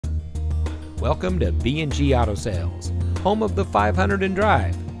Welcome to B&G Auto Sales, home of the 500 and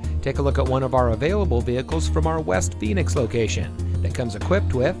Drive. Take a look at one of our available vehicles from our West Phoenix location that comes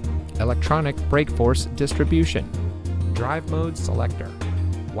equipped with electronic brake force distribution, drive mode selector,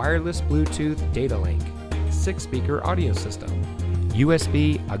 wireless Bluetooth data link, 6-speaker audio system,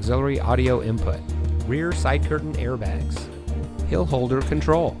 USB auxiliary audio input, rear side curtain airbags, hill holder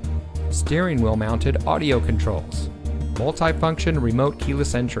control, steering wheel mounted audio controls, multifunction remote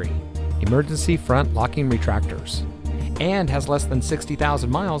keyless entry, emergency front locking retractors, and has less than 60,000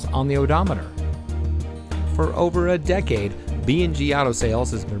 miles on the odometer. For over a decade, B&G Auto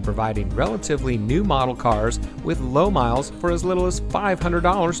Sales has been providing relatively new model cars with low miles for as little as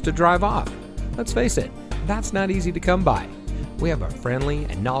 $500 to drive off. Let's face it, that's not easy to come by. We have a friendly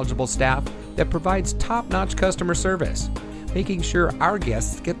and knowledgeable staff that provides top-notch customer service, making sure our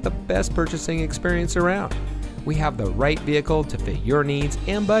guests get the best purchasing experience around. We have the right vehicle to fit your needs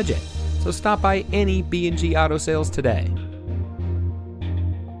and budget. So stop by any B&G Auto Sales today.